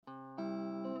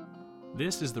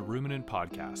This is the Ruminant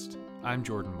Podcast. I'm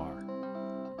Jordan Marr.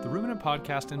 The Ruminant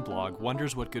Podcast and blog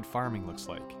wonders what good farming looks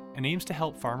like and aims to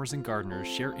help farmers and gardeners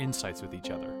share insights with each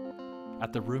other.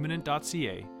 At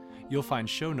theruminant.ca, you'll find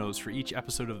show notes for each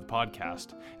episode of the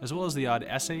podcast, as well as the odd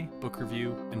essay, book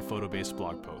review, and photo-based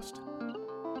blog post.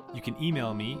 You can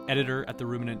email me,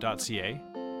 editor@theruminant.ca.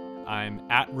 I'm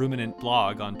at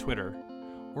ruminantblog on Twitter,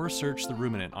 or search The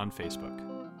Ruminant on Facebook.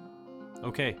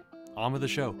 Okay, on with the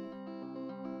show.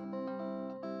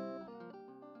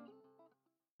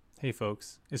 Hey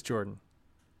folks, it's Jordan.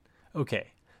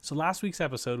 Okay, so last week's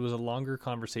episode was a longer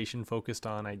conversation focused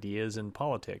on ideas and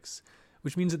politics,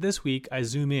 which means that this week I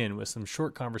zoom in with some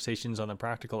short conversations on the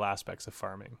practical aspects of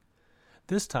farming.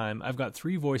 This time, I've got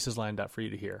 3 voices lined up for you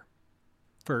to hear.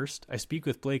 First, I speak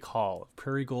with Blake Hall of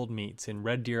Prairie Gold Meats in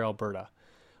Red Deer, Alberta.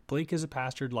 Blake is a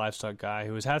pastured livestock guy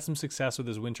who has had some success with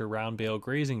his winter round bale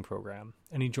grazing program,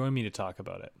 and he joined me to talk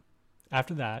about it.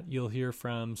 After that, you'll hear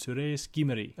from Suresh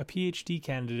Gimari, a PhD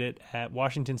candidate at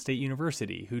Washington State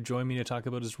University, who joined me to talk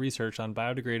about his research on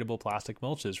biodegradable plastic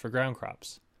mulches for ground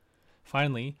crops.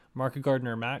 Finally, market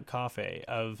gardener Matt Coffey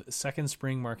of Second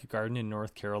Spring Market Garden in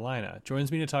North Carolina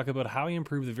joins me to talk about how he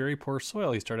improved the very poor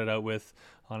soil he started out with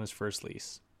on his first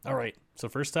lease. All right, so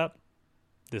first up,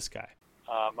 this guy.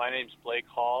 My name's Blake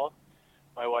Hall.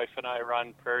 My wife and I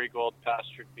run Prairie Gold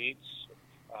Pastured Meats.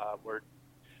 We're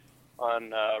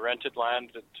on rented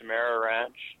land at Tamara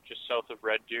Ranch, just south of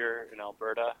Red Deer in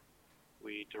Alberta.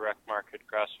 We direct market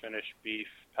grass-finished beef,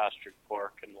 pastured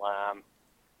pork, and lamb,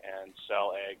 and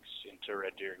sell eggs into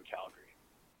Red Deer and Calgary.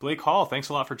 Blake Hall, thanks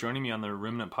a lot for joining me on the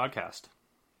Ruminant Podcast.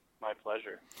 My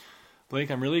pleasure. Blake,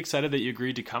 I'm really excited that you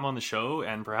agreed to come on the show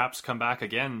and perhaps come back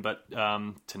again, but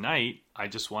tonight I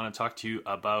just want to talk to you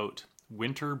about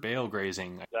winter bale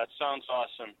grazing. That sounds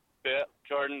awesome.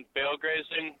 Jordan, bale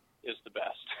grazing is the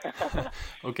best.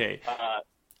 Okay.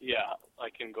 Yeah, I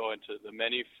can go into the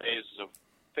many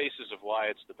faces of why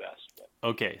it's the best. But.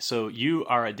 Okay, so you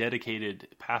are a dedicated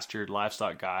pastured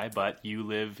livestock guy, but you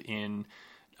live in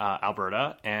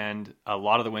Alberta, and a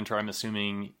lot of the winter, I'm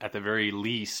assuming, at the very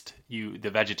least,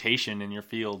 the vegetation in your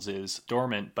fields is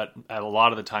dormant, but at a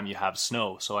lot of the time you have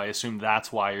snow. So I assume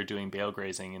that's why you're doing bale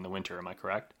grazing in the winter. Am I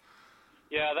correct?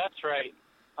 Yeah, that's right.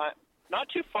 Not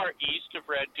too far east of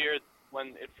Red Deer,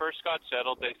 when it first got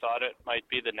settled, they thought it might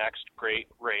be the next great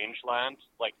rangeland,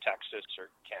 like Texas or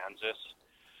Kansas.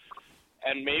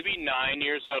 And maybe 9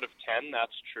 years out of 10,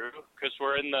 that's true, because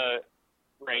we're in the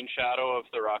rain shadow of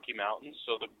the Rocky Mountains,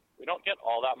 so we don't get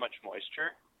all that much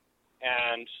moisture.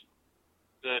 And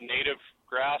the native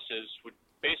grasses would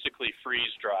basically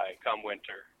freeze dry come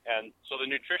winter. And so the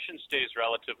nutrition stays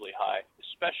relatively high,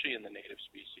 especially in the native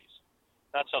species.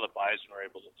 That's how the bison were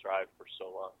able to thrive for so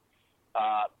long.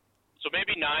 So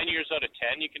maybe 9 years out of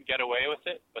 10 you can get away with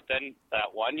it, but then that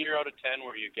 1 year out of 10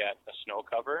 where you get a snow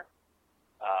cover,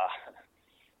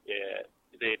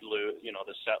 they'd lose.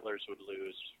 The settlers would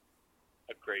lose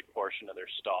a great portion of their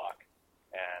stock,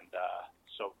 and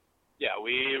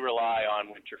we rely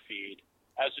on winter feed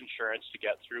as insurance to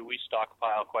get through. We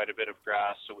stockpile quite a bit of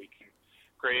grass so we can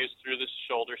graze through the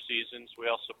shoulder seasons. We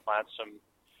also plant some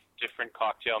different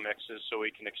cocktail mixes so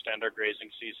we can extend our grazing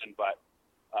season, but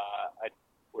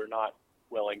we're not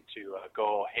willing to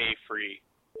go hay-free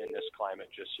in this climate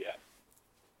just yet.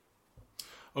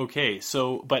 Okay,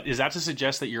 but is that to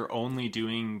suggest that you're only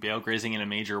doing bale grazing in a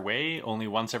major way, only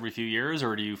once every few years,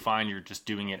 or do you find you're just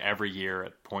doing it every year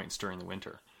at points during the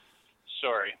winter?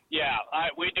 Sorry. Yeah,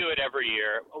 we do it every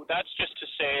year. That's just to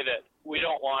say that we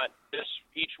don't want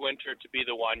each winter to be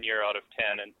the 1 year out of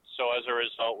 10, and so as a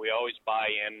result, we always buy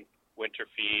in winter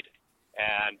feed,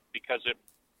 and because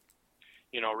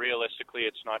realistically,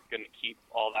 it's not going to keep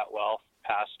all that well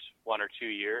past 1 or 2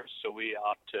 years, so we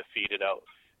opt to feed it out.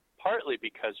 Partly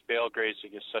because bale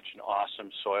grazing is such an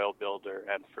awesome soil builder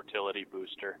and fertility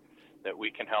booster that we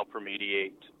can help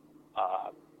remediate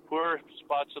poor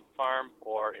spots of the farm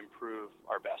or improve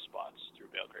our best spots through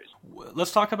bale grazing.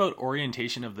 Let's talk about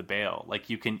orientation of the bale. Like,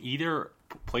 you can either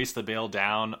place the bale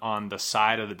down on the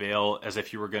side of the bale as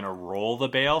if you were going to roll the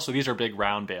bale. So these are big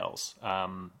round bales.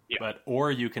 Or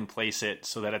you can place it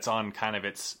so that it's on kind of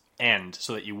its end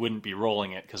so that you wouldn't be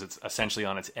rolling it because it's essentially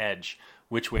on its edge.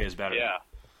 Which way is better? Yeah.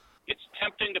 It's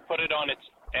tempting to put it on its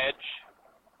edge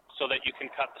so that you can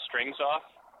cut the strings off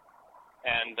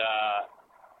and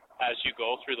as you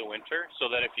go through the winter, so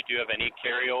that if you do have any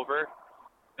carryover,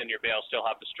 then your bales still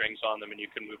have the strings on them and you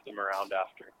can move them around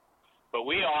after. But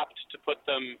we opt to put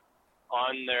them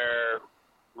on their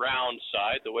round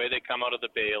side, the way they come out of the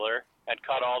baler, and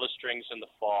cut all the strings in the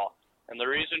fall. And the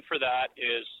reason for that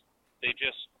is they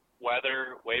just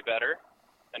weather way better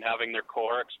than having their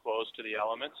core exposed to the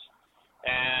elements.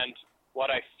 And what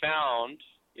I found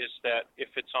is that if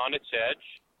it's on its edge,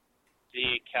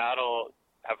 the cattle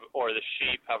or the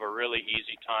sheep have a really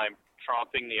easy time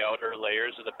tromping the outer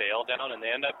layers of the bale down, and they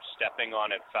end up stepping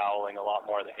on it, fouling a lot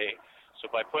more of the hay. So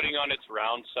by putting on its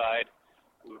round side,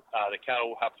 the cattle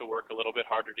will have to work a little bit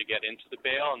harder to get into the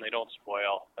bale, and they don't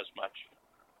spoil as much.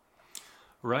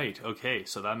 Right. Okay.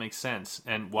 So that makes sense.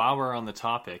 And while we're on the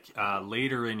topic,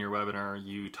 later in your webinar,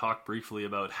 you talked briefly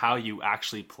about how you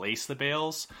actually place the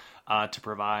bales to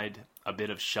provide a bit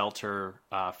of shelter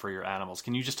for your animals.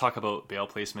 Can you just talk about bale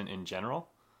placement in general?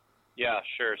 Yeah,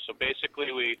 sure. So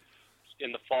basically,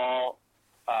 in the fall,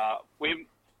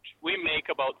 we make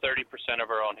about 30% of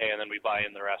our own hay, and then we buy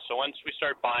in the rest. So once we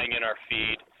start buying in our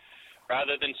feed,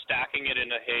 rather than stacking it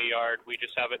in a hay yard, we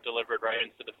just have it delivered right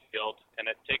into the field, and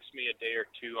it takes me a day or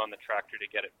two on the tractor to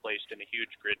get it placed in a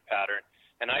huge grid pattern.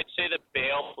 And I'd say the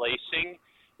bale placing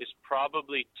is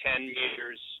probably 10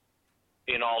 meters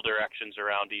in all directions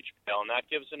around each bale, and that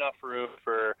gives enough room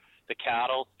for the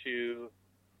cattle to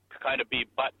kind of be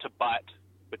butt to butt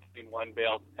between one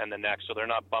bale and the next, so they're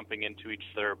not bumping into each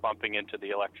other, bumping into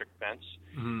the electric fence.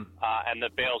 Mm-hmm. And the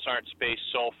bales aren't spaced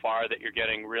so far that you're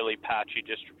getting really patchy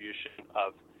distribution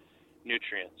of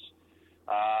nutrients.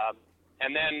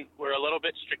 And then we're a little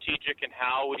bit strategic in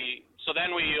how so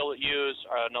then we'll use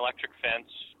an electric fence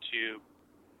to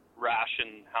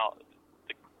ration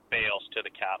the bales to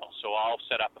the cattle. So I'll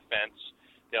set up a fence.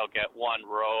 They'll get one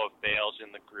row of bales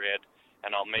in the grid,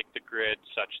 and I'll make the grid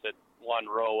such that one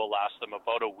row will last them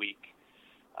about a week.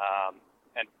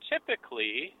 And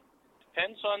typically,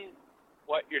 depends on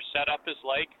what your setup is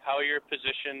like, how you're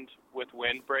positioned with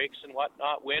wind breaks and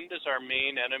whatnot. Wind is our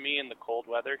main enemy in the cold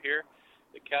weather here.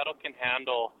 The cattle can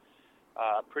handle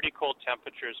pretty cold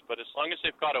temperatures, but as long as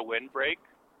they've got a wind break,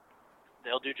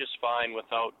 they'll do just fine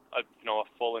without a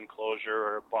full enclosure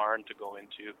or a barn to go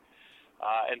into.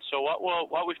 And so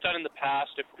what we've done in the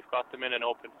past, if we've got them in an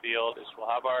open field, is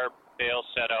we'll have our bales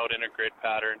set out in a grid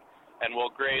pattern, and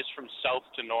we'll graze from south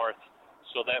to north,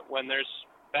 so that when there's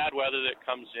bad weather that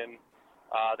comes in,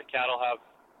 the cattle have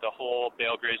the whole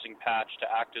bale grazing patch to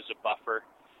act as a buffer.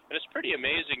 And it's pretty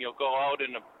amazing. You'll go out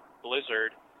in a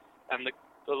blizzard, and the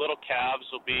little calves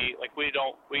will be like, we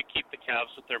keep the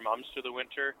calves with their mums through the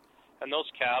winter, and those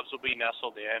calves will be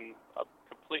nestled in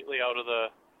completely out of the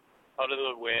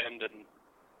wind and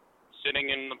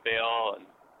sitting in the bale, and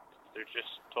they're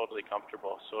just totally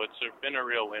comfortable. So it's been a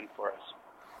real win for us.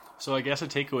 So I guess a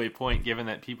takeaway point, given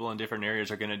that people in different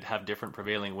areas are going to have different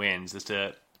prevailing winds, is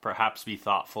to perhaps be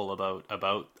thoughtful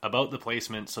about the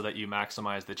placement so that you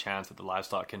maximize the chance that the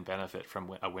livestock can benefit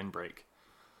from a windbreak.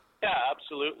 Yeah,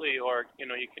 absolutely. Or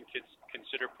you can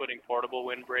consider putting portable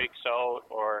windbreaks out.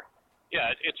 Or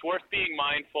it's worth being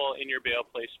mindful in your bale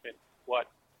placement what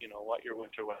your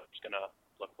winter weather is going to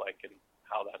look like and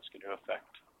how that's going to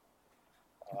affect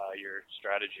your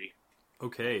strategy.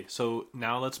 Okay, so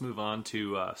now let's move on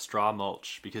to straw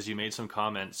mulch, because you made some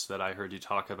comments that I heard you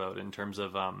talk about in terms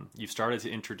of you've started to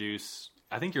introduce,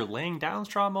 I think you're laying down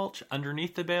straw mulch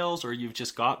underneath the bales, or you've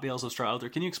just got bales of straw out there.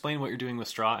 Can you explain what you're doing with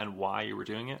straw and why you were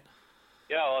doing it?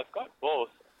 Yeah, well, I've got both.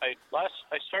 I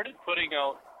started putting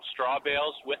out straw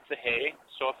bales with the hay.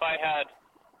 So if I had,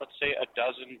 let's say, a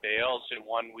dozen bales in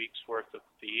 1 week's worth of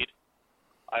feed,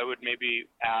 I would maybe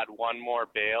add one more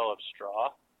bale of straw.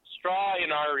 Straw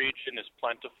in our region is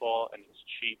plentiful and it's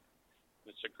cheap.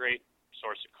 It's a great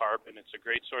source of carbon. It's a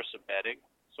great source of bedding.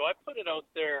 So I put it out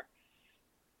there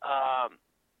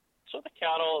so the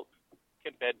cattle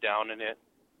can bed down in it,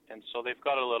 and so they've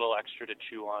got a little extra to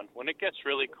chew on. When it gets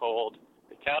really cold,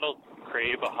 the cattle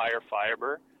crave a higher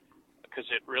fiber because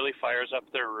it really fires up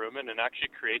their rumen and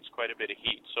actually creates quite a bit of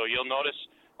heat. So you'll notice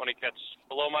when it gets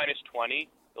below -20,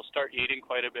 they'll start eating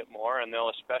quite a bit more, and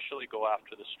they'll especially go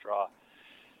after the straw.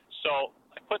 So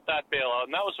I put that bale out,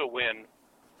 and that was a win.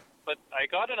 But I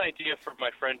got an idea from my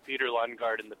friend Peter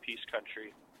Lundgaard in the Peace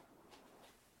Country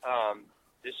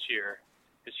this year,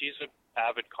 because he's an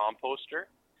avid composter.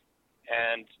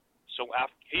 And so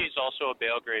he's also a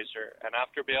bale grazer. And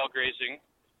after bale grazing,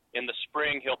 in the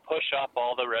spring, he'll push up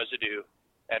all the residue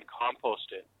and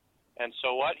compost it. And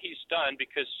so what he's done,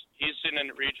 because he's in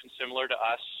a region similar to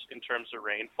us in terms of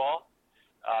rainfall,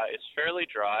 it's fairly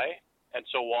dry. And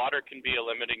so water can be a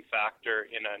limiting factor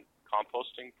in a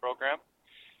composting program.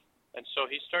 And so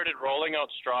he started rolling out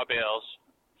straw bales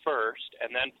first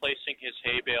and then placing his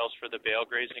hay bales for the bale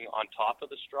grazing on top of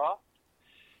the straw.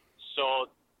 So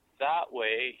that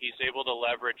way he's able to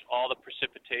leverage all the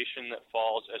precipitation that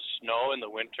falls as snow in the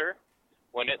winter.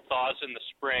 When it thaws in the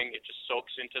spring, it just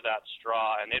soaks into that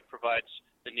straw and it provides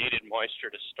the needed moisture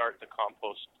to start the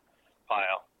compost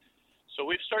pile. So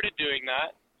we've started doing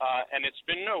that. and it's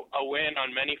been a win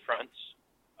on many fronts,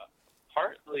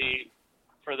 partly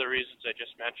for the reasons I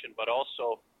just mentioned, but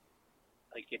also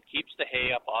like it keeps the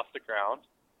hay up off the ground,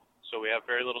 so we have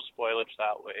very little spoilage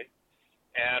that way.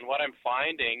 And what I'm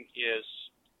finding is,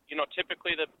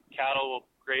 typically the cattle will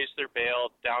graze their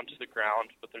bale down to the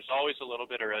ground, but there's always a little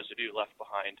bit of residue left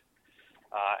behind.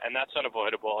 And that's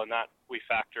unavoidable, and that we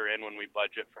factor in when we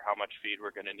budget for how much feed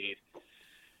we're going to need.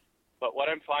 But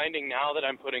what I'm finding now that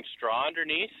I'm putting straw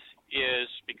underneath is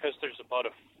because there's about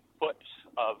a foot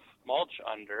of mulch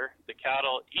under, the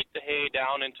cattle eat the hay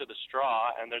down into the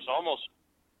straw, and there's almost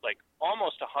 100%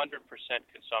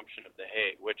 consumption of the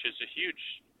hay, which is a huge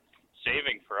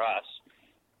saving for us.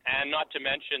 And not to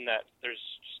mention that there's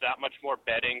just that much more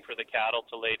bedding for the cattle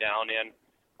to lay down in,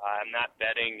 and that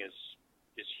bedding is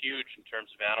huge in terms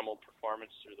of animal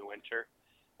performance through the winter.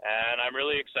 And I'm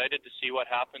really excited to see what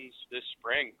happens this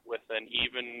spring with an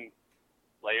even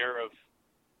layer of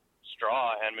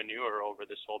straw and manure over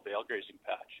this whole bale grazing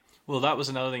patch. Well, that was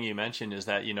another thing you mentioned, is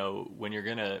that when you're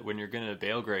gonna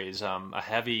bale graze, a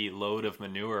heavy load of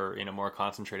manure in a more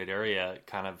concentrated area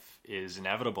kind of is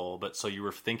inevitable. But so you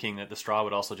were thinking that the straw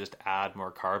would also just add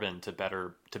more carbon to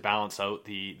balance out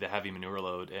the heavy manure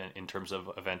load in terms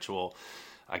of eventual,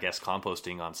 I guess,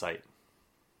 composting on site.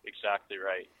 Exactly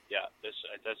right. Yeah, this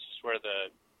is where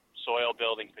the soil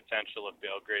building potential of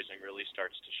bale grazing really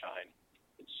starts to shine.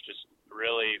 It's just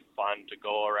really fun to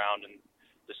go around in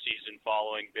the season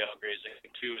following bale grazing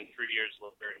 2 and 3 years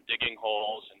later and digging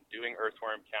holes and doing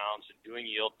earthworm counts and doing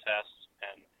yield tests,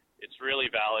 and it's really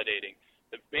validating.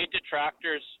 The main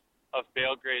detractors of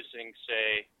bale grazing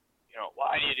say,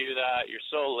 why do you do that? You're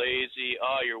so lazy.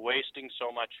 Oh, you're wasting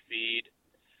so much feed.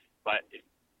 But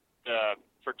the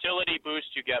fertility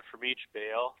boost you get from each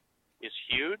bale is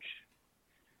huge,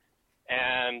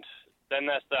 and then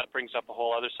that brings up a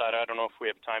whole other side. I don't know if we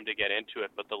have time to get into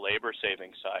it, but the labor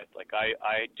saving side. Like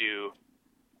I do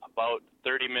about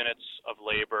 30 minutes of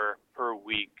labor per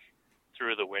week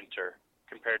through the winter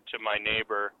compared to my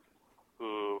neighbor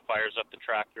who fires up the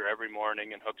tractor every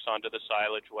morning and hooks onto the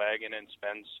silage wagon and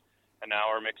spends an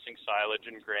hour mixing silage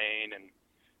and grain and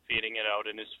feeding it out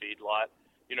in his feedlot.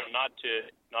 Not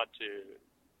to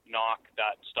knock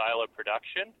that style of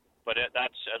production, but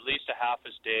that's at least a half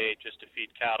his day just to feed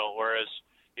cattle, whereas,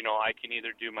 I can either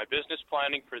do my business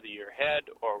planning for the year ahead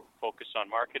or focus on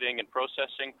marketing and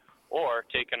processing, or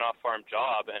take an off-farm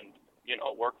job and,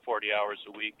 work 40 hours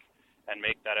a week and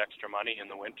make that extra money in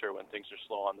the winter when things are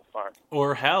slow on the farm.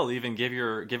 Or hell, even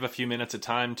give a few minutes of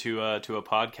time to a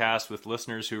podcast with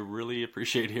listeners who really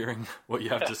appreciate hearing what you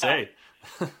have to say.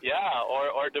 Yeah,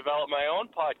 or develop my own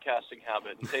podcasting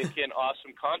habit and take in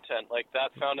awesome content like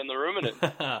that found in the ruminant.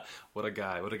 What a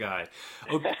guy.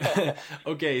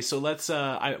 Okay, so let's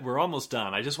we're almost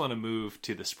done. I just want to move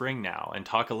to the spring now and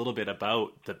talk a little bit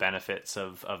about the benefits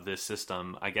of this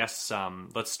system. I guess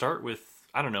let's start with,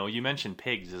 I don't know, you mentioned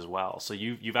pigs as well. So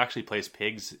you've actually placed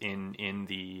pigs in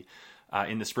the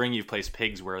spring. You've placed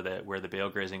pigs where the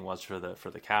bale grazing was for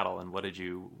the cattle. And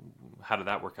how did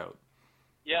that work out?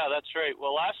 Yeah, that's right.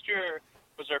 Well, last year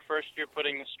was our first year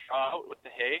putting the straw out with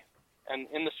the hay. And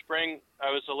in the spring,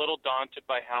 I was a little daunted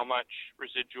by how much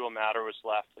residual matter was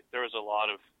left. Like there was a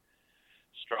lot of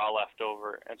straw left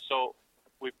over. And so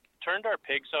we turned our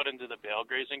pigs out into the bale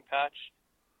grazing patch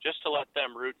just to let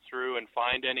them root through and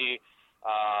find any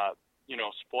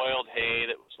spoiled hay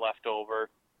that was left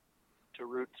over, to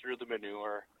root through the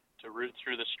manure, to root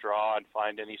through the straw and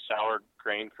find any sour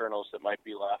grain kernels that might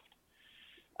be left.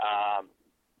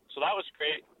 So that was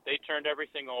great. They turned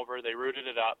everything over. They rooted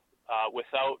it up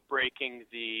without breaking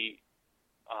the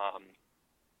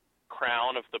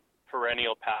crown of the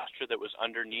perennial pasture that was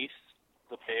underneath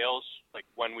the bales, like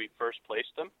when we first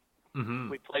placed them.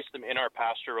 Mm-hmm. We placed them in our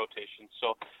pasture rotation.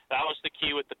 So that was the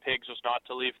key with the pigs, was not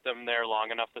to leave them there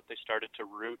long enough that they started to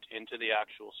root into the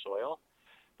actual soil,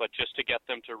 but just to get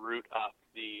them to root up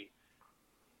the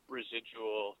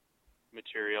residual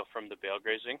material from the bale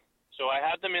grazing. So I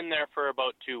had them in there for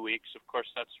about 2 weeks. Of course,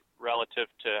 that's relative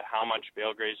to how much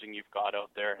bale grazing you've got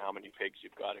out there and how many pigs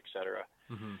you've got, et cetera.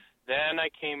 Mm-hmm. Then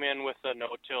I came in with a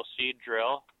no-till seed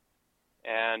drill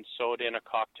and sowed in a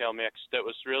cocktail mix that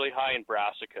was really high in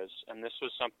brassicas. And this was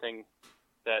something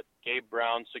that Gabe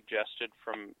Brown suggested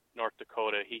from North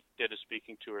Dakota. He did a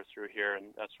speaking tour through here,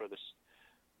 and that's where this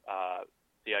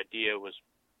the idea was,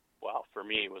 well, for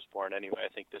me, was born anyway.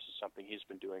 I think this is something he's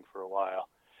been doing for a while,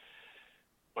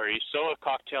 where you sow a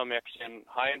cocktail mix in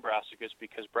high in brassicas,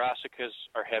 because brassicas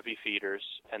are heavy feeders,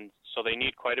 and so they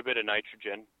need quite a bit of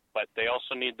nitrogen, but they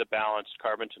also need the balanced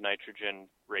carbon to nitrogen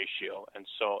ratio. And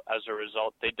so as a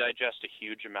result, they digest a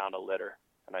huge amount of litter.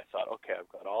 And I thought, okay,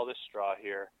 I've got all this straw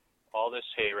here, all this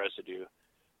hay residue.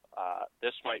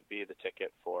 This might be the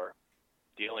ticket for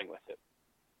dealing with it.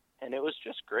 And it was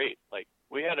just great. Like,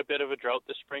 we had a bit of a drought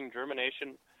this spring.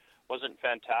 Germination wasn't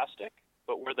fantastic,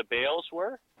 but where the bales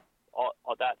were,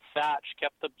 all that thatch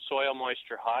kept the soil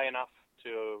moisture high enough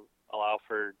to allow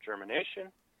for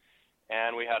germination.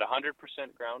 And we had 100%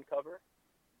 ground cover,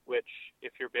 which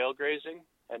if you're bale grazing,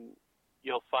 and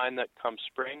you'll find that come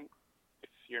spring, if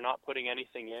you're not putting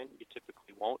anything in, you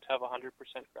typically won't have 100%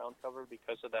 ground cover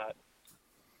because of that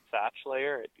thatch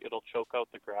layer. It'll choke out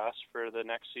the grass for the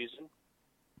next season.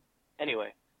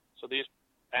 Anyway, so these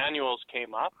annuals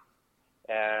came up,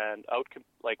 and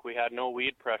we had no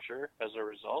weed pressure as a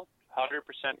result,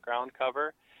 100% ground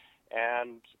cover,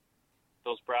 and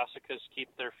those brassicas keep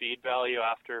their feed value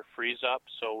after freeze up,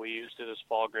 so we used it as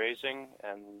fall grazing,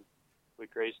 and we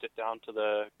grazed it down to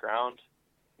the ground.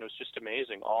 It was just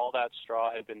amazing. All that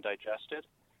straw had been digested,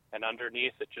 and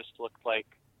underneath it just looked like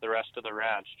the rest of the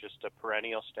ranch, just a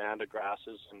perennial stand of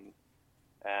grasses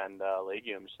and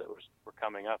legumes that were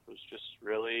coming up. It was just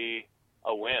really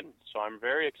a win. So I'm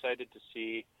very excited to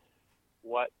see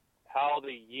how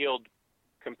the yield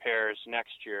compares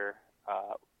next year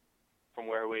from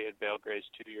where we had bale grazed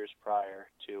 2 years prior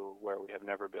to where we have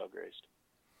never bale grazed.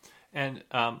 And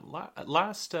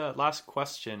last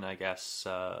question, I guess,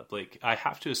 Blake. I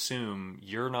have to assume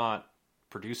you're not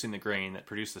producing the grain that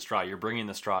produced the straw. You're bringing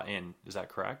the straw in. Is that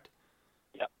correct?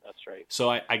 Yeah, that's right. So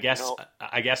I guess,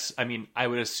 I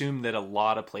would assume that a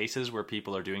lot of places where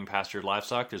people are doing pastured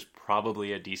livestock, there's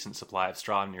probably a decent supply of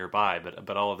straw nearby.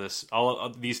 But all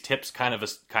of these tips kind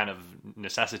of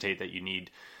necessitate that you need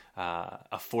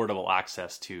affordable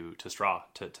access to straw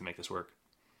to make this work.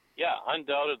 Yeah,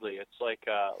 undoubtedly. It's like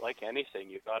anything.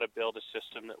 You've got to build a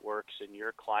system that works in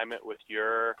your climate with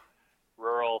your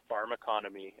rural farm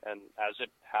economy. And as it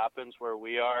happens, where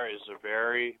we are is a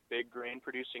very big grain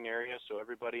producing area, so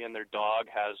everybody and their dog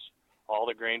has all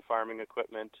the grain farming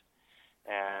equipment.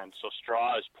 And so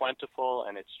straw is plentiful,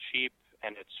 and it's cheap,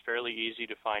 and it's fairly easy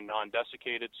to find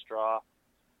non-desiccated straw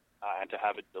and to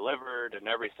have it delivered and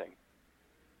everything.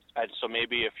 And so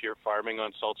maybe if you're farming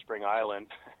on Salt Spring Island,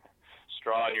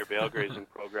 straw in your bale grazing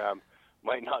program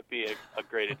might not be a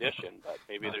great addition, but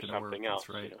maybe there's something else.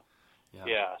 That's right. You know?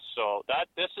 Yeah, so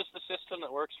this is the system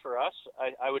that works for us.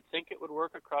 I would think it would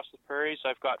work across the prairies.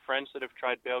 I've got friends that have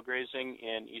tried bale grazing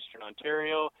in eastern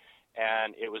Ontario,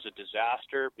 and it was a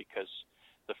disaster because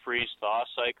the freeze-thaw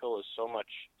cycle is so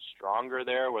much stronger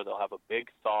there, where they'll have a big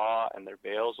thaw, and their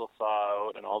bales will thaw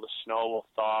out, and all the snow will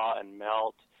thaw and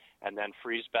melt, and then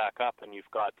freeze back up, and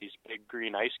you've got these big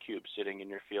green ice cubes sitting in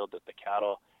your field that the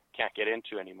cattle can't get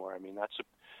into anymore. I mean, that's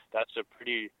a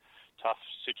pretty tough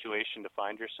situation to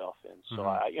find yourself in. So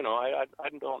I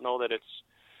don't know that it's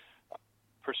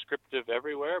prescriptive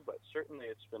everywhere, but certainly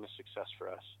it's been a success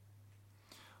for us.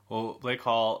 Well, Blake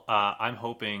Hall, I'm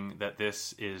hoping that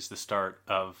this is the start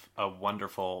of a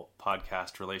wonderful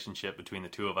podcast relationship between the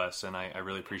two of us, and I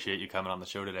really appreciate you coming on the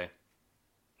show today.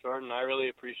 Jordan, I really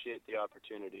appreciate the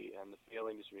opportunity, and the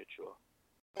feeling is mutual.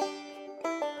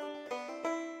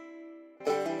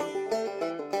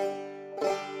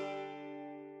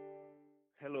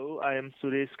 Hello, I am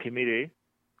Suresh Khemire.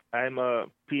 I am a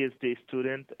PhD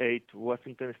student at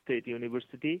Washington State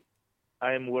University.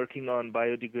 I am working on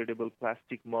biodegradable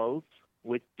plastic molds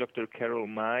with Dr. Carol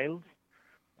Miles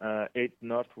at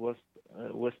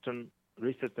Northwestern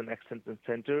Research and Extension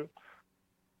Center,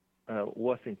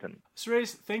 Washington.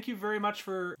 Suresh, thank you very much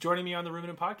for joining me on the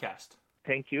Ruminant Podcast.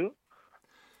 Thank you.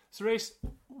 Suresh,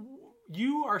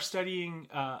 you are studying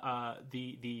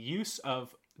the use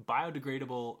of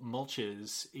biodegradable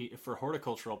mulches for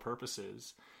horticultural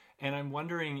purposes, and I'm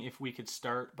wondering if we could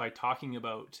start by talking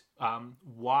about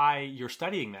why you're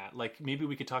studying that. Like, maybe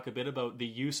we could talk a bit about the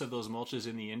use of those mulches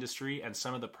in the industry and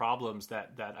some of the problems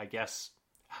that I guess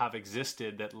have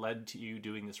existed that led to you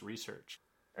doing this research.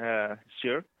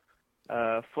 Sure.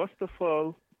 First of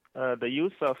all, the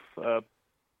use of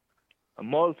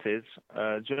mulches,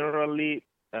 generally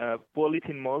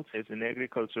polythene mulches in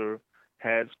agriculture,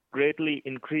 has greatly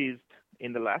increased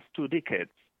in the last 2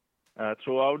 decades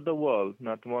throughout the world,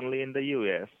 not only in the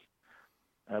U.S.,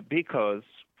 because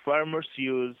farmers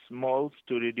use mulch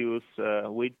to reduce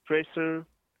weed pressure,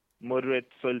 moderate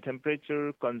soil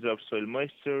temperature, conserve soil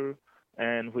moisture,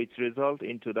 and which result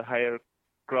into the higher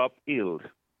crop yield.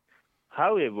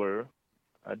 However,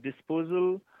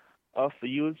 disposal of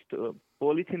used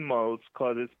polythene mulch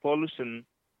causes pollution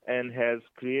and has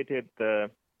created the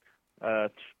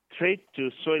threat to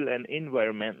soil and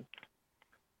environment.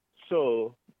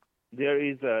 So there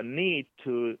is a need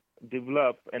to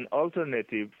develop an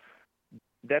alternative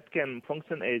that can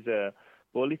function as a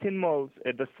polythene mulch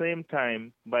at the same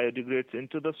time biodegrades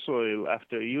into the soil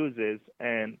after uses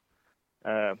and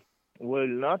will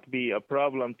not be a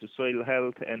problem to soil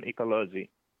health and ecology.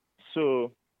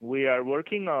 So we are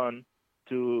working on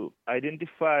to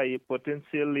identify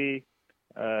potential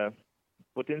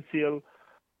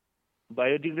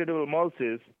biodegradable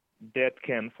mulches that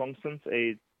can function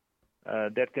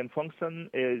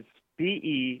as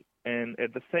PE and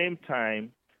at the same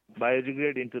time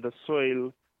biodegrade into the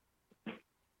soil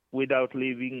without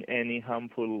leaving any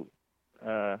harmful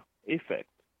effect.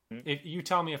 If you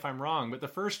tell me if I'm wrong, but the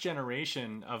first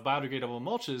generation of biodegradable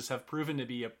mulches have proven to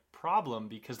be a problem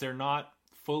because they're not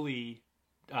fully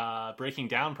breaking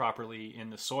down properly in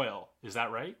the soil. Is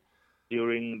that right?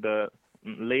 During the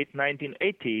late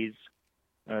 1980s,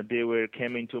 they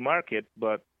came into market,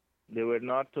 but they were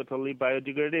not totally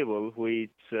biodegradable,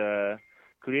 which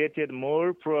created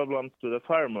more problems to the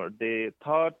farmer. They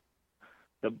thought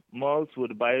the mulch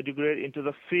would biodegrade into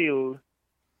the field,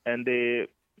 and they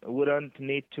wouldn't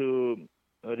need to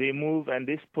remove and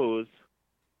dispose.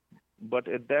 But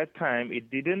at that time, it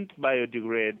didn't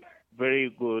biodegrade very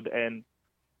good and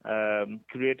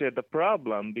created the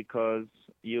problem because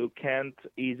you can't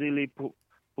easily pull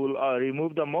or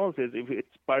remove the mulches. If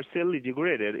it's partially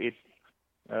degraded, it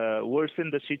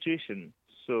worsened the situation.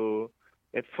 So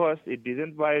at first, it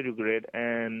didn't biodegrade,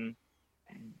 and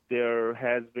there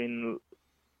has been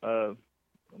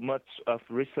much of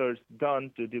research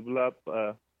done to develop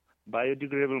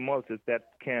biodegradable mulches that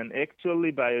can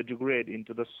actually biodegrade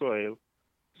into the soil.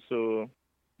 So,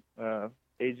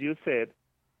 as you said,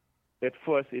 at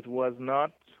first it was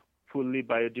not fully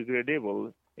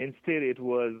biodegradable. Instead, it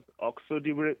was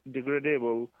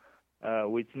oxo-degradable,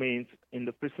 which means in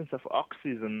the presence of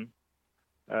oxygen,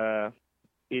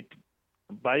 it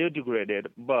biodegraded.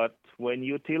 But when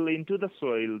you till into the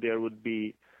soil, there would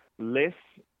be less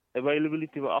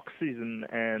availability of oxygen,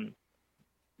 and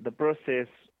the process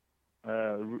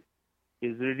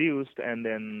is reduced, and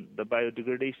then the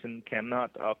biodegradation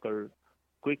cannot occur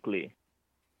quickly.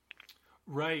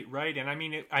 Right. And I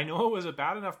mean, I know it was a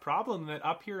bad enough problem that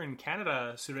up here in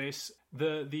Canada, Suresh,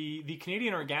 the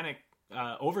Canadian organic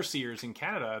overseers in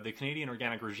Canada, the Canadian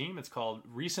organic regime, it's called,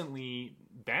 recently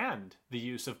banned the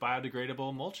use of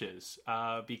biodegradable mulches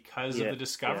because of the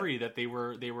discovery that they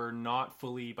were not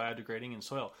fully biodegrading in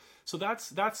soil. So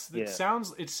it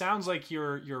sounds like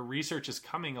your research is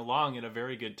coming along at a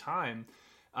very good time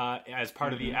as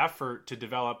part of the effort to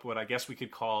develop what I guess we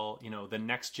could call, the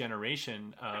next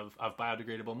generation of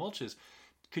biodegradable mulches.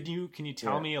 Can you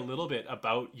tell me a little bit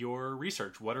about your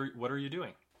research? What are you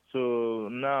doing? So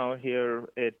now here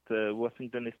at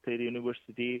Washington State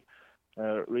University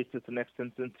Research and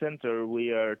Extension Center,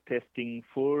 we are testing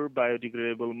 4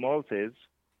 biodegradable mulches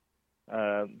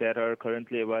that are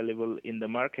currently available in the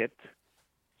market.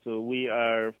 So we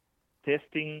are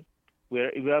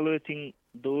evaluating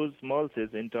those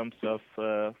mulches in terms of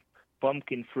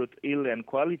pumpkin fruit yield and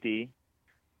quality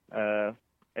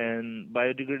and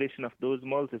biodegradation of those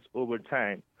mulches over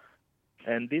time.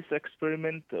 And this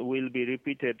experiment will be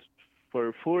repeated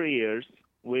for 4 years.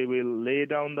 We will lay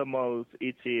down the mulch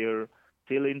each year,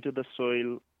 till into the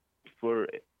soil for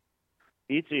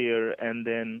each year, and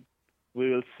then we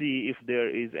will see if there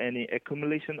is any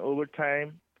accumulation over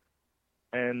time.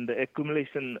 And does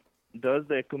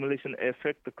the accumulation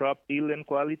affect the crop yield and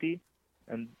quality?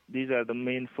 And these are the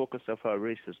main focus of our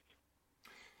research.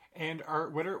 And I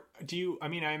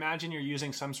imagine you're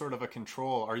using some sort of a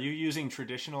control. Are you using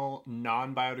traditional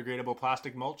non-biodegradable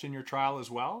plastic mulch in your trial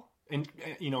as well? In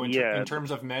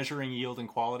terms of measuring yield and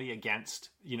quality against,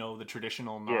 the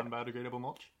traditional non-biodegradable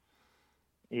mulch?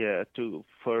 Yeah,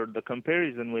 for the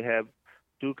comparison, we have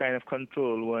 2 kind of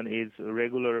control. One is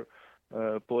regular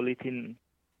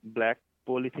black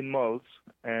polythene mulch,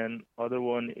 and other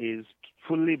one is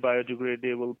fully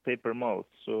biodegradable paper mulch.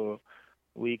 So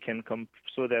we can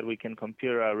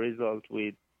compare our result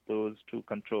with those 2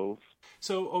 controls.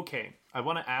 So, okay, I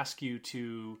want to ask you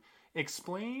to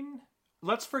explain.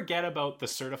 Let's forget about the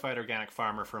certified organic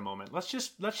farmer for a moment. Let's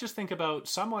just think about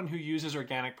someone who uses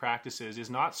organic practices, is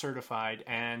not certified,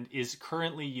 and is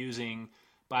currently using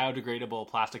biodegradable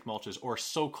plastic mulches or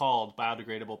so-called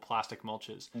biodegradable plastic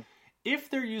mulches. If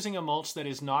they're using a mulch that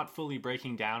is not fully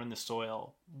breaking down in the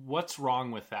soil, what's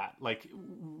wrong with that? Like,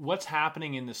 what's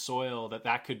happening in the soil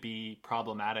that could be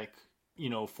problematic,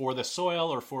 for the soil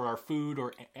or for our food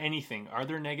or anything? Are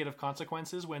there negative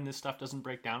consequences when this stuff doesn't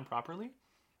break down properly?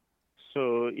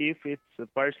 So if it's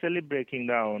partially breaking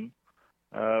down,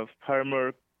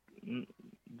 farmer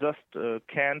just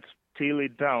can't till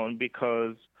it down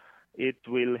because it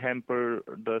will hamper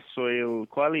the soil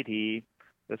quality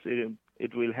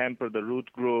It will hamper the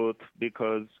root growth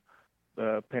because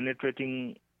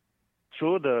penetrating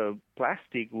through the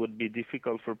plastic would be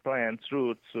difficult for plants'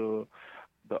 roots. So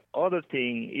the other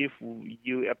thing, if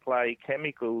you apply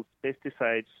chemicals,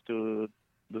 pesticides to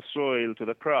the soil, to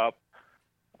the crop,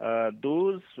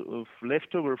 those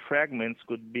leftover fragments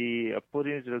could be a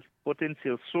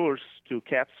potential source to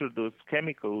capture those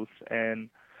chemicals and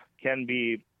can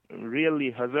be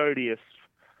really hazardous.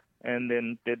 And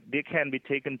then they can be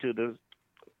taken to the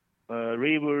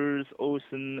rivers,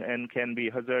 ocean, and can be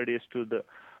hazardous to the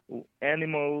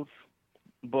animals,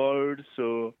 birds.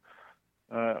 So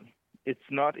it's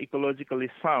not ecologically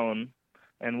sound.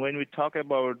 And when we talk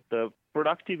about the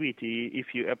productivity,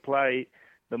 if you apply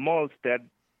the mulch that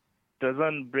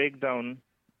doesn't break down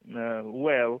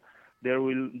well, there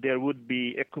would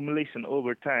be accumulation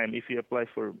over time. If you apply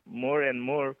for more and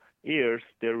more years,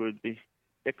 there would be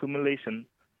accumulation,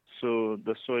 so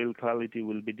the soil quality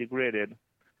will be degraded,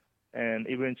 and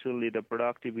eventually the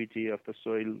productivity of the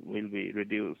soil will be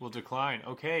reduced. Will decline.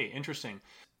 Okay, interesting.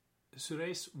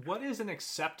 Suresh, what is an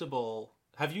acceptable,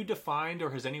 have you defined or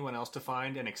has anyone else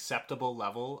defined an acceptable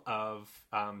level of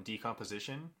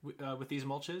decomposition with these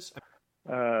mulches?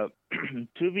 To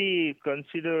be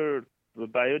considered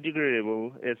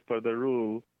biodegradable as per the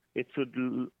rule, it should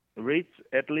reach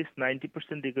at least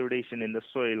 90% degradation in the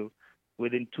soil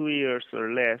within 2 years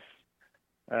or less,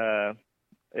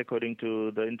 according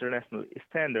to the international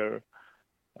standard.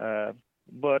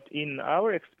 But in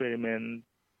our experiment,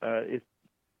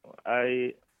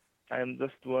 I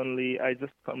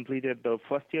just completed the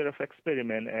first year of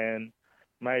experiment, and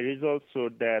my results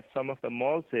showed that some of the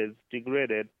mulches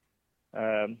degraded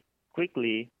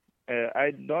quickly.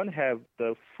 I don't have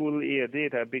the full year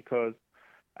data because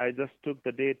I just took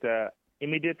the data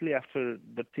immediately after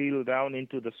the till down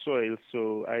into the soil,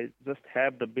 so I just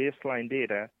have the baseline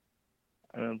data.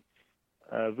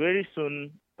 Very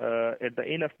soon, at the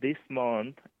end of this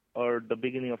month or the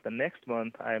beginning of the next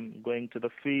month, I'm going to the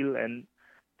field and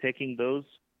taking those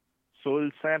soil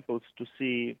samples to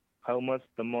see how much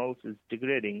the mulch is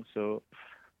degrading. So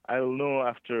I will know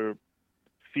after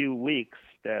few weeks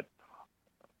that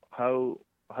how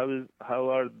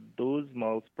are those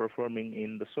mulch performing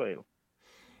in the soil.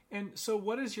 And so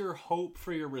what is your hope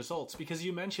for your results? Because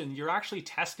you mentioned you're actually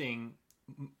testing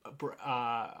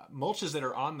mulches that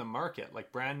are on the market,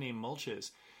 like brand name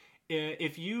mulches.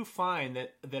 If you find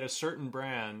that a certain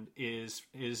brand is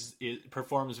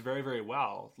performs very, very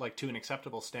well, like to an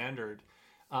acceptable standard,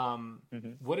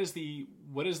 what is the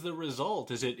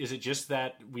result? Is it just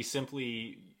that we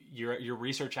simply your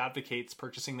research advocates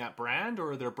purchasing that brand,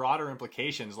 or are there broader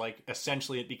implications, like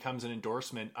essentially it becomes an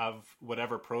endorsement of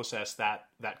whatever process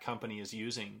that company is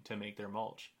using to make their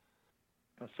mulch?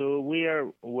 So we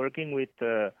are working with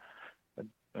a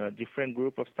different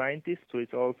group of scientists,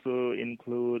 which also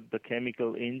include the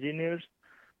chemical engineers,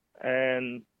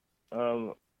 and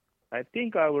I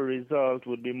think our result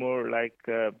would be more like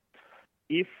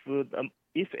if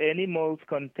any mulch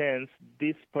contains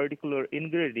this particular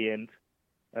ingredient,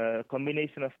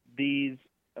 combination of these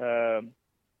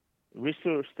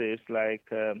resources, like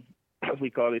we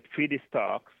call it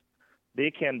feedstocks, they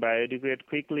can biodegrade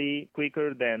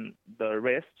quicker than the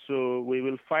rest. So we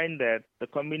will find that the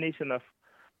combination of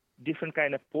different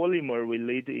kind of polymer will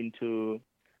lead into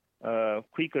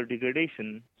quicker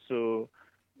degradation. So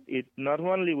it not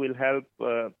only will help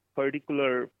a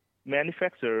particular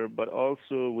manufacturer, but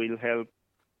also will help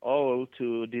all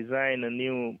to design a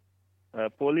new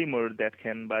polymer that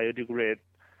can biodegrade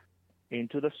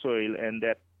into the soil, and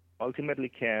that ultimately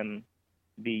can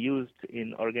be used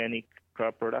in organic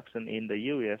crop production in the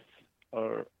U.S.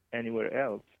 or anywhere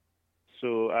else.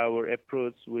 So our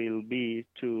approach will be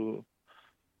to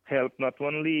help not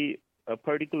only a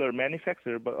particular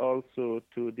manufacturer, but also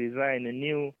to design a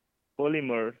new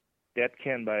polymer that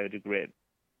can biodegrade.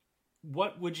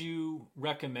 What would you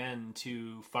recommend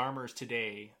to farmers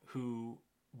today who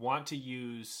want to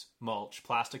use mulch,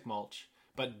 plastic mulch,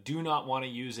 but do not want to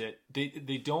use it?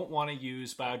 They don't want to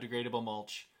use biodegradable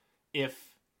mulch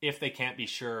if they can't be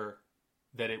sure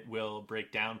that it will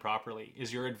break down properly.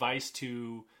 Is your advice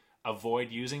to avoid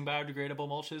using biodegradable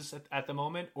mulches at the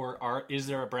moment, or is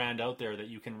there a brand out there that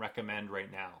you can recommend right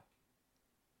now?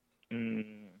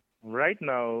 Right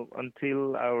now,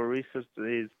 until our research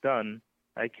is done,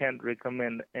 I cannot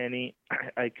recommend any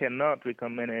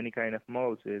kind of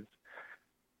mulches.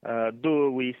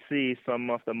 Though we see some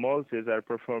of the mulches are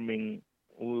performing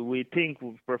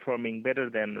better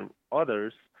than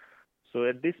others. So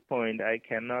at this point, I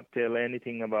cannot tell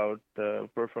anything about the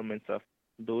performance of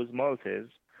those mulches.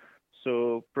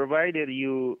 So provided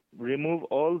you remove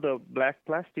all the black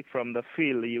plastic from the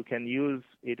field, you can use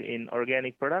it in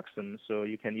organic production. So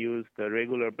you can use the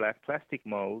regular black plastic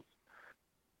molds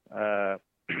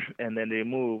and then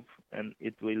remove, and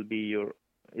it will be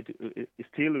it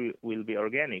still will be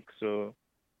organic. So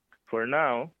for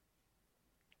now,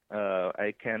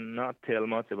 I cannot tell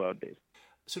much about this.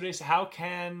 Sudesh, how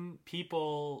can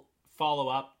people follow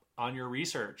up on your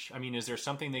research? I mean, is there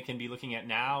something they can be looking at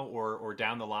now or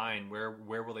down the line? Where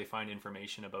will they find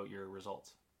information about your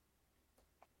results?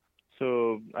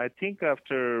 So I think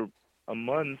after a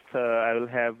month, I will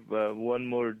have one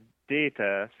more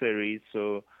data series.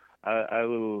 So I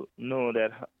will know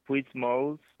that which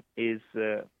molds is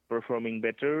performing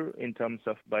better in terms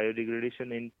of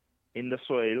biodegradation in the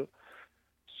soil.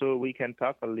 So we can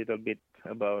talk a little bit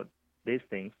about these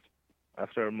things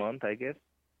after a month, I guess.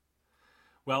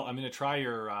 Well, I'm going to try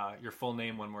your full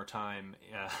name one more time.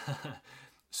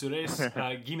 Suresh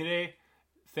Gimire,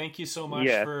 thank you so much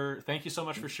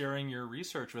for sharing your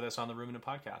research with us on the Ruminant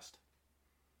Podcast.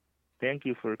 Thank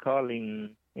you for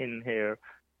calling in here,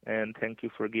 and thank you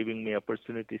for giving me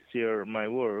opportunity to share my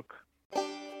work.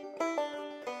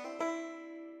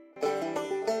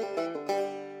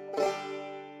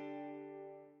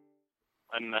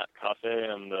 I'm Matt Coffey.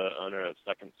 I'm the owner of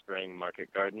Second Spring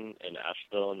Market Garden in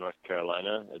Asheville, North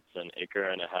Carolina. It's an 1.5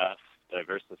 acre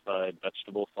diversified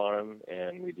vegetable farm,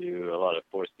 and we do a lot of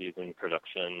 4-season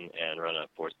production and run a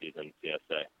 4-season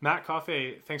CSA. Matt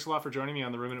Coffey, thanks a lot for joining me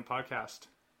on the Ruminant Podcast.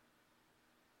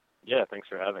 Yeah, thanks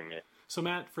for having me. So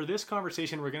Matt, for this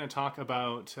conversation, we're going to talk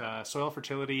about soil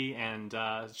fertility and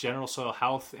general soil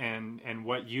health and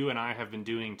what you and I have been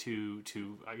doing to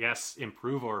I guess,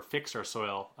 improve or fix our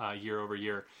soil year over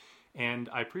year. And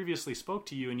I previously spoke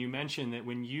to you, and you mentioned that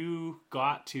when you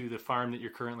got to the farm that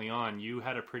you're currently on, you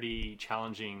had a pretty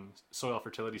challenging soil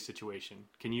fertility situation.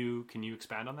 Can you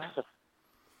expand on that?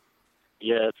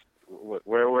 Yeah,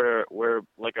 where we're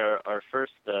like our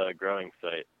first growing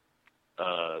site.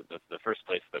 The first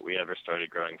place that we ever started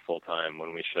growing full time,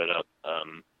 when we showed up,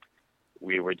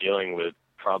 we were dealing with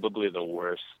probably the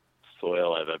worst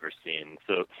soil I've ever seen.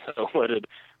 So what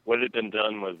had been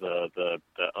done was the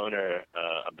owner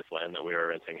of this land that we were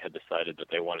renting had decided that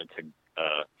they wanted to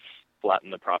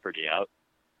flatten the property out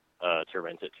to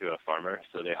rent it to a farmer.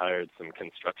 So they hired some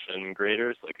construction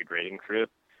graders, like a grading crew,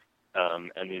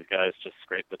 and these guys just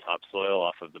scraped the topsoil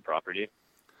off of the property.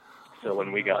 So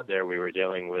when we got there, we were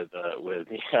dealing with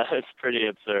yeah, it's pretty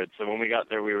absurd. So when we got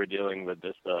there, we were dealing with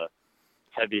this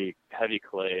heavy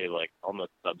clay, like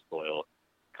almost subsoil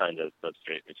kind of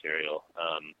substrate material,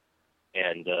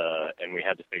 and we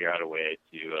had to figure out a way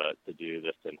to do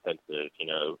this intensive,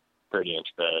 30-inch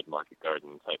bed market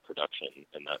garden type production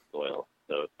in that soil.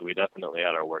 So we definitely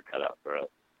had our work cut out for us.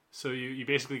 So you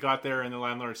basically got there, and the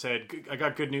landlord said, "I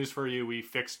got good news for you. We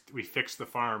fixed the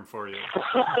farm for you."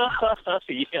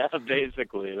 Yeah,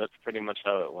 basically, that's pretty much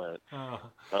how it went.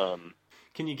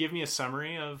 Can you give me a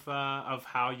summary of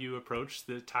how you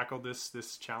tackled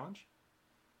this challenge?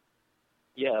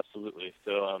 Yeah, absolutely.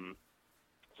 So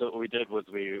what we did was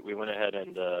we went ahead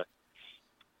and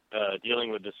dealing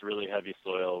with this really heavy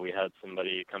soil, we had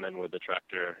somebody come in with a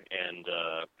tractor and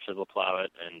chisel plow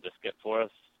it and disc it for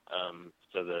us.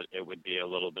 So that it would be a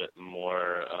little bit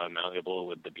more malleable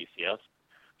with the BCS.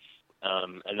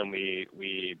 And then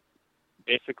we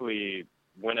basically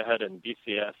went ahead and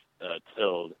BCS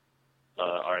tilled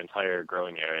our entire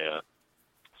growing area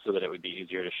so that it would be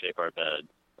easier to shape our bed.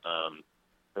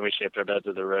 Then we shaped our beds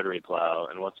with a rotary plow,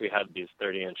 and once we had these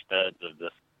 30-inch beds of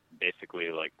this basically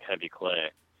like heavy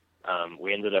clay,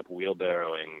 we ended up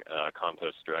wheelbarrowing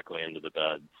compost directly into the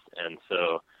beds. And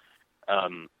so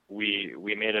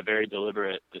we made a very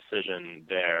deliberate decision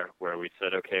there where we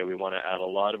said, okay, we want to add a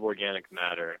lot of organic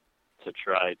matter to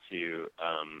try to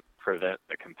prevent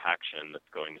the compaction that's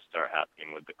going to start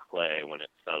happening with the clay when it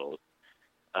settles.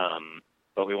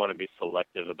 But we want to be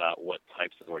selective about what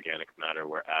types of organic matter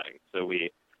we're adding. So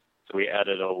we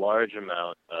added a large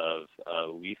amount of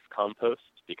leaf compost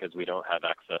because we don't have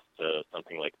access to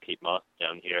something like peat moss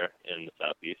down here in the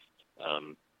southeast.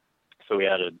 So we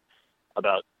added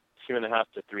about 2.5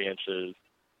 to 3 inches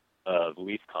of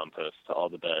leaf compost to all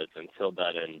the beds and tilled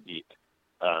that in deep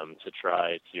to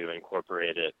try to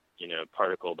incorporate it,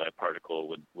 particle by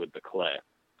particle with the clay.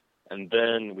 And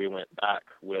then we went back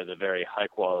with a very high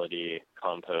quality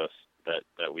compost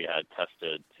that we had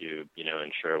tested to,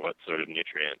 ensure what sort of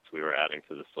nutrients we were adding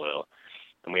to the soil.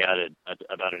 And we added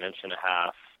about 1.5 inches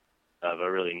of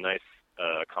a really nice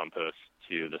compost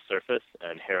to the surface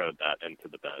and harrowed that into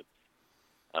the beds.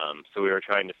 So we were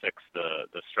trying to fix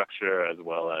the structure as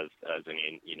well as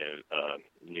any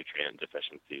nutrient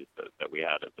deficiencies that we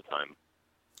had at the time.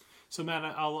 So, Matt,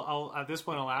 I'll at this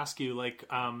point I'll ask you, like,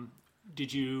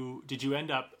 did you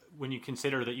end up, when you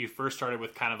consider that you first started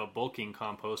with kind of a bulking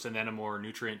compost and then a more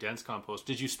nutrient dense compost,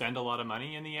 did you spend a lot of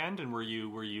money in the end? And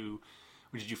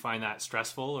did you find that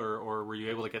stressful, or were you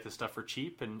able to get this stuff for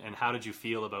cheap? And how did you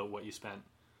feel about what you spent?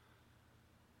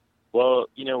 Well,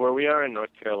 where we are in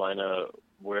North Carolina,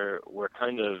 we're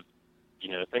kind of,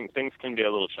 things can be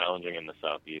a little challenging in the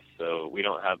Southeast. So we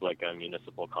don't have like a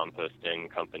municipal composting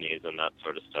companies and that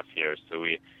sort of stuff here. So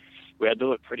we had to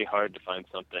look pretty hard to find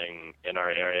something in our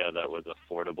area that was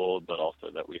affordable, but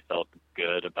also that we felt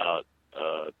good about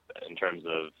in terms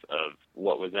of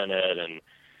what was in it and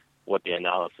what the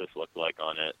analysis looked like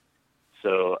on it.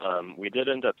 So we did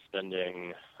end up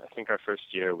spending, I think our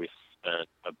first year we spent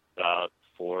about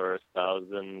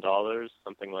 $4,000,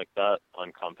 something like that,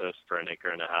 on compost for an acre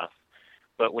and a half.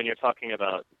 But when you're talking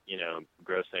about,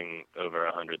 grossing over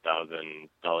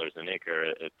 $100,000 an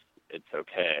acre, it's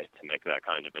okay to make that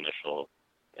kind of initial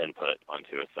input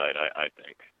onto a site, I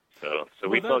think. So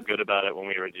we felt good about it when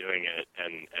we were doing it,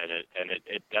 and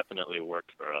it definitely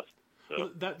worked for us.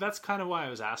 So. Well, that's kind of why I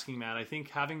was asking, Matt. I think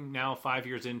having now 5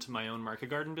 years into my own market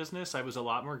garden business, I was a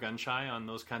lot more gun shy on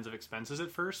those kinds of expenses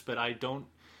at first, but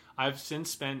I've since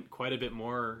spent quite a bit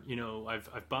more.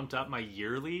 I've bumped up my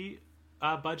yearly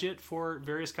budget for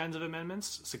various kinds of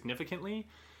amendments significantly,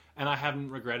 and I haven't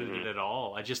regretted it at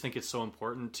all. I just think it's so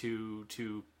important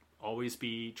to always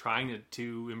be trying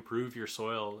to improve your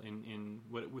soil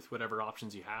with whatever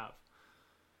options you have.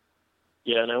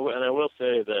 Yeah, and I will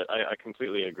say that I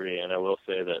completely agree, and I will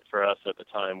say that for us at the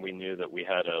time, we knew that we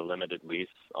had a limited lease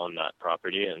on that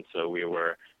property, and so we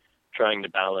were trying to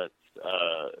balance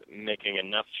making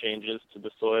enough changes to the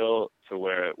soil to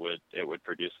where it would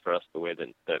produce for us the way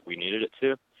that we needed it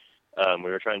to.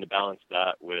 We were trying to balance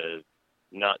that with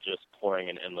not just pouring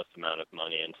an endless amount of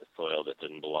money into soil that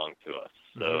didn't belong to us.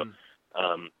 So,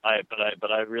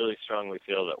 I really strongly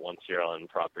feel that once you're on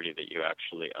property that you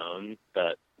actually own,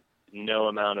 that no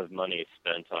amount of money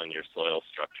spent on your soil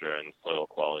structure and soil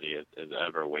quality is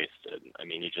ever wasted. I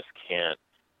mean, you just can't.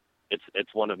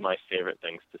 It's one of my favorite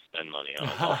things to spend money on.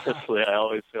 Honestly, I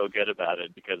always feel good about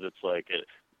it because it's like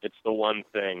it's the one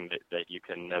thing that you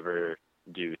can never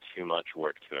do too much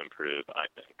work to improve, I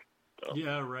think. So.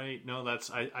 Yeah, right. No,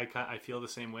 I feel the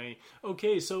same way.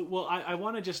 Okay, so I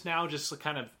want to just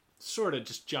kind of sort of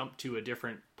just jump to a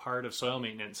different part of soil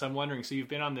maintenance. I'm wondering, so you've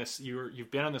been on this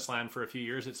land for a few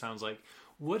years, it sounds like.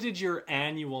 What did your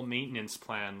annual maintenance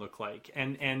plan look like?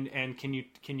 And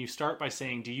can you start by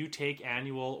saying, do you take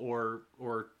annual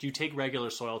or do you take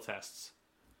regular soil tests?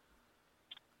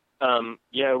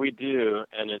 Yeah, we do,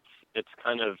 and it's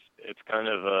kind of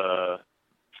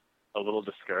a little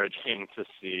discouraging to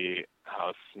see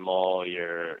how small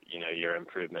your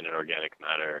improvement in organic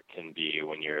matter can be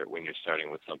when you're starting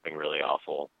with something really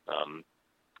awful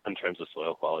in terms of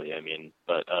soil quality. I mean,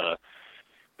 but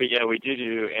yeah, we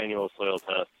do annual soil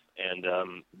tests, and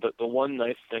the one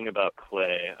nice thing about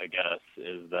clay, I guess,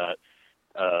 is that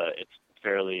it's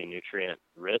fairly nutrient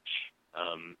rich.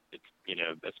 It's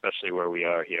especially where we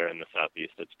are here in the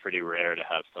Southeast, it's pretty rare to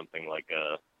have something like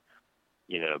a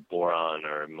boron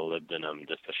or molybdenum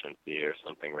deficiency or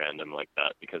something random like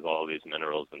that, because all these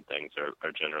minerals and things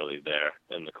are generally there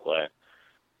in the clay.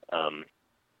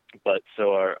 But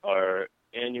so our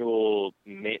annual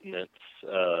maintenance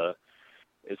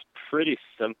is pretty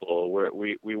simple.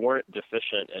 We weren't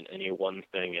deficient in any one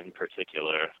thing in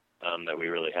particular that we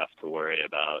really have to worry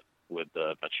about with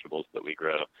the vegetables that we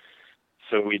grow.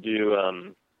 So we do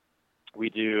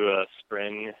a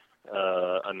spring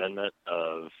amendment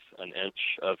of an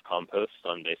inch of compost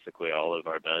on basically all of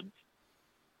our beds.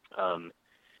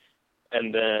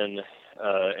 And then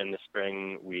in the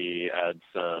spring we add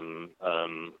some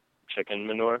chicken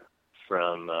manure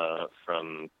from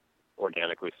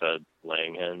organically fed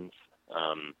laying hens.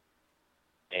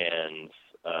 And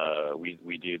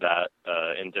we do that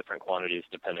in different quantities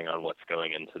depending on what's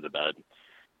going into the bed.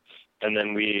 And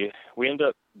then we end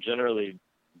up generally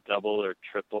double or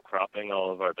triple cropping all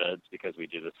of our beds because we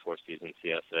do this 4-season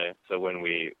CSA. So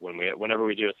whenever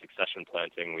we do a succession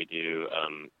planting, we do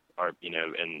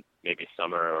in maybe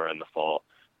summer or in the fall,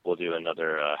 we'll do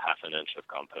another half an inch of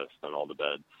compost on all the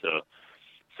beds.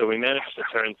 So we managed to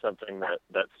turn something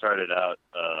that started out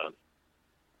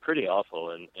pretty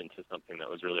awful into something that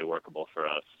was really workable for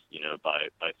us,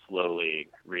 by slowly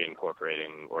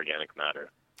reincorporating organic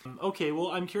matter. Okay, well,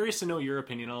 I'm curious to know your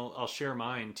opinion. I'll share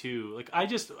mine too. Like I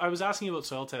was asking about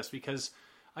soil tests because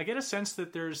I get a sense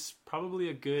that there's probably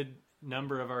a good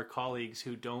number of our colleagues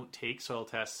who don't take soil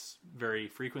tests very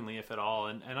frequently, if at all.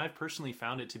 And I've personally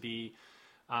found it to be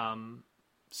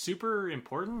super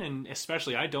important. And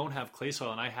especially, I don't have clay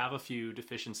soil and I have a few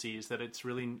deficiencies that it's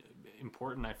really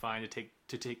important, I find,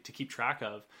 to keep track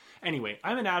of. Anyway,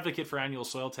 I'm an advocate for annual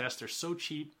soil tests. They're so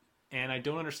cheap. And I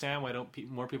don't understand why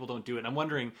more people don't do it. And I'm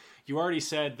wondering, you already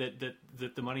said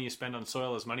that the money you spend on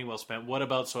soil is money well spent. What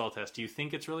about soil tests? Do you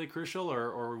think it's really crucial,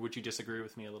 or would you disagree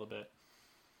with me a little bit?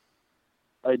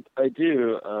 I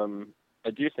do.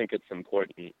 I do think it's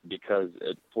important because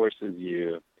it forces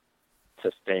you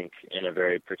to think in a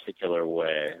very particular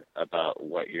way about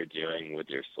what you're doing with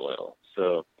your soil.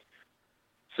 So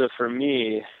for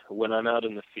me, when I'm out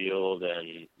in the field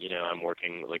and, I'm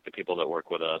working, like the people that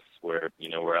work with us, we're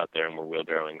out there and we're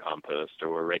wheelbarrowing compost or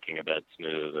we're raking a bed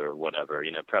smooth or whatever,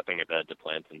 prepping a bed to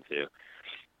plant into,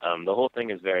 the whole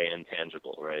thing is very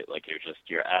intangible, right? Like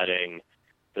you're adding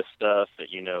the stuff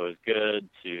that is good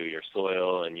to your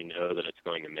soil and that it's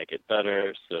going to make it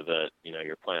better so that,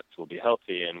 your plants will be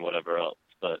healthy and whatever else.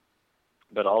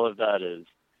 But all of that is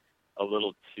a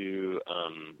little too,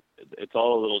 it's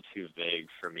all a little too vague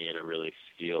for me to really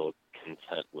feel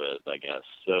content with, I guess.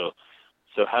 So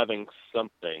having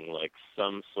something like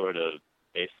some sort of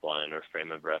baseline or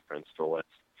frame of reference for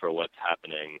what's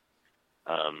happening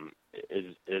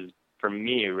is for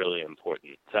me really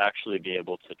important, to actually be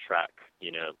able to track,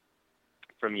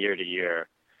 from year to year,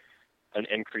 an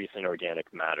increase in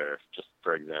organic matter, just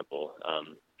for example.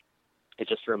 It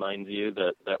just reminds you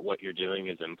that what you're doing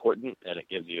is important, and it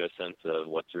gives you a sense of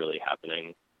what's really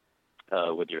happening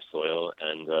with your soil.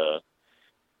 And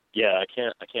I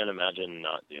can't imagine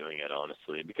not doing it,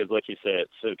 honestly, because like you say,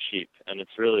 it's so cheap and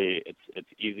it's really it's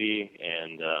easy,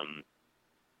 and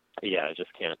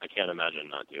I can't imagine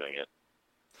not doing it.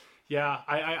 Yeah,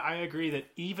 I agree that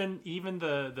even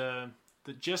the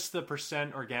just the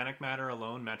percent organic matter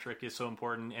alone metric is so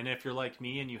important. And if you're like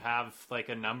me and you have like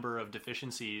a number of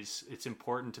deficiencies, it's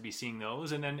important to be seeing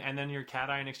those. And then your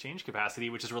cation exchange capacity,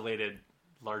 which is related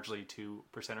largely to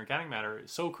percent organic matter,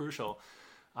 is so crucial.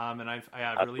 And I've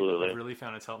really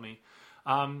found it's helped me.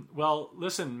 Well,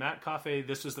 listen, Matt Coffey,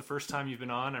 this was the first time you've been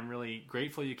on. I'm really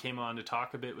grateful you came on to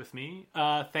talk a bit with me.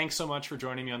 Thanks so much for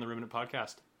joining me on the Ruminant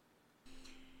Podcast.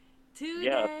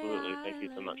 Yeah, absolutely. Thank you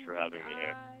so much for having me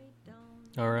here.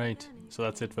 All right, so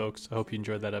that's it, folks. I hope you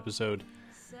enjoyed that episode.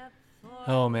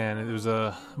 Oh man, it was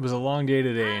a long day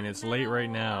today, and it's late right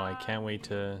now. I can't wait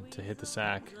to hit the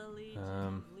sack.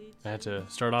 I had to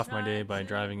start off my day by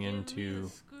driving into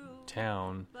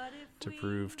town to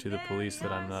prove to the police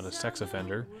that I'm not a sex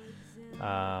offender.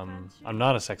 I'm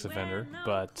not a sex offender,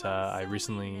 but I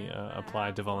recently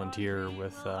applied to volunteer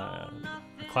with a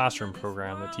classroom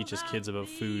program that teaches kids about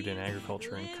food and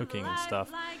agriculture and cooking and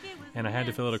stuff. And I had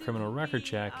to fill out a criminal record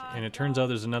check, and it turns out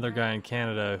there's another guy in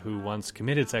Canada who once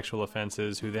committed sexual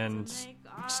offenses, who then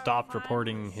stopped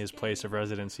reporting his place of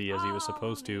residency as he was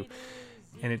supposed to.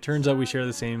 And it turns out we share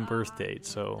the same birth date,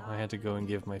 so I had to go and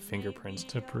give my fingerprints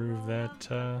to prove that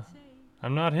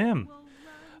I'm not him.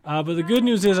 But the good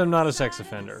news is I'm not a sex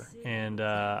offender, and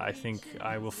I think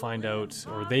I will find out,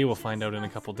 or they will find out in a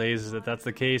couple days that that's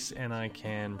the case, and I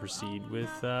can proceed with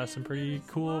some pretty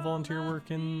cool volunteer work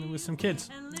with some kids.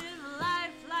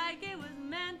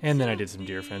 And then I did some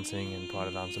deer fencing and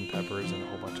potted on some peppers and a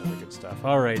whole bunch of other good stuff.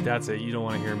 All right, that's it. You don't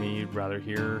want to hear me. You'd rather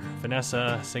hear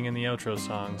Vanessa singing the outro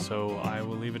song, so I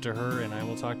will leave it to her, and I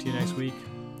will talk to you next week.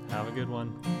 Have a good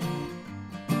one.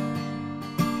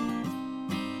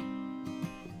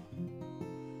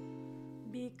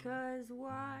 Because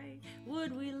why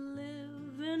would we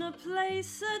live in a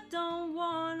place that don't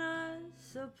want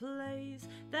us, a place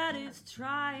that is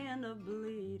trying to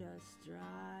bleed us dry?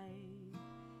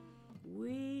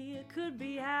 We could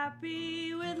be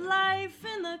happy with life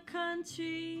in the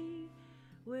country,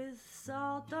 with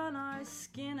salt on our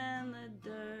skin and the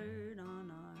dirt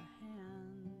on our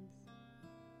hands.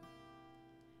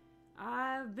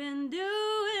 I've been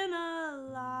doing a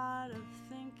lot of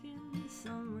thinking,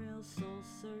 some real soul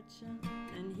searching,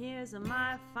 and here's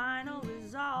my final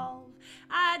resolve.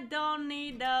 I don't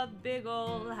need a big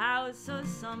old house or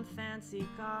some fancy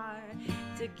car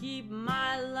to keep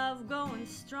my love going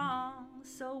strong,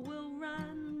 so we'll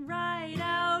run right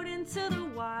out into the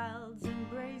wild's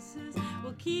embraces.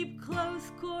 We'll keep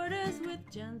close quarters with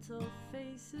gentle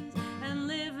faces, and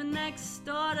live next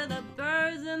door to the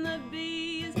birds and the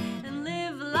bees, and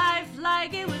live life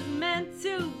like it was meant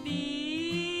to be.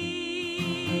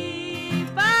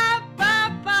 Ba ba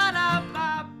ba da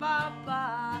ba ba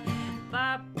ba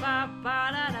ba ba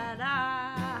ba da da da.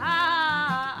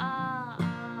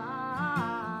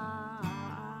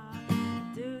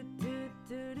 Do do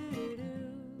do do do do.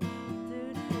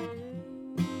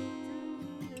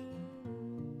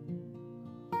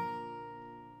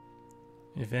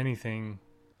 If anything,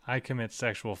 I commit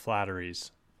sexual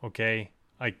flatteries, okay?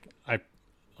 I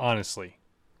honestly,